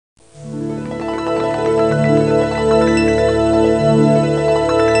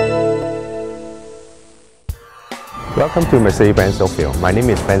Welcome to Mercedes-Benz Oakville. My name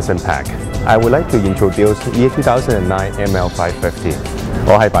is Benson. I would like to introduce year 2009 ML550。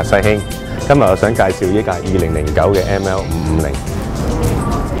我係白世興，今日我想介紹呢架2009嘅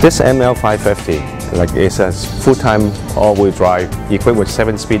ML550。This ML550 is a full-time all-wheel drive equipped with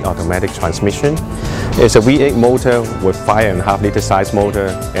 7-speed automatic transmission. It's a V8 motor with 5.5-liter size motor,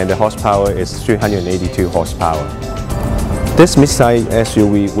 and the horsepower is 382 horsepower. This mid-size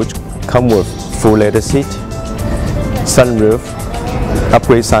SUV, which comes with full leather seat, sunroof,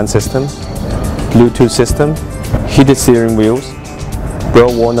 upgrade sound system, Bluetooth system, heated steering wheels,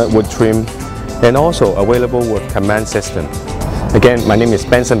 brown walnut wood trim, and also available with command system. Again, my name is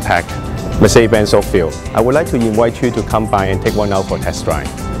Benson, Mercedes-Benz Oakville. I would like to invite you to come by and take one out for test drive.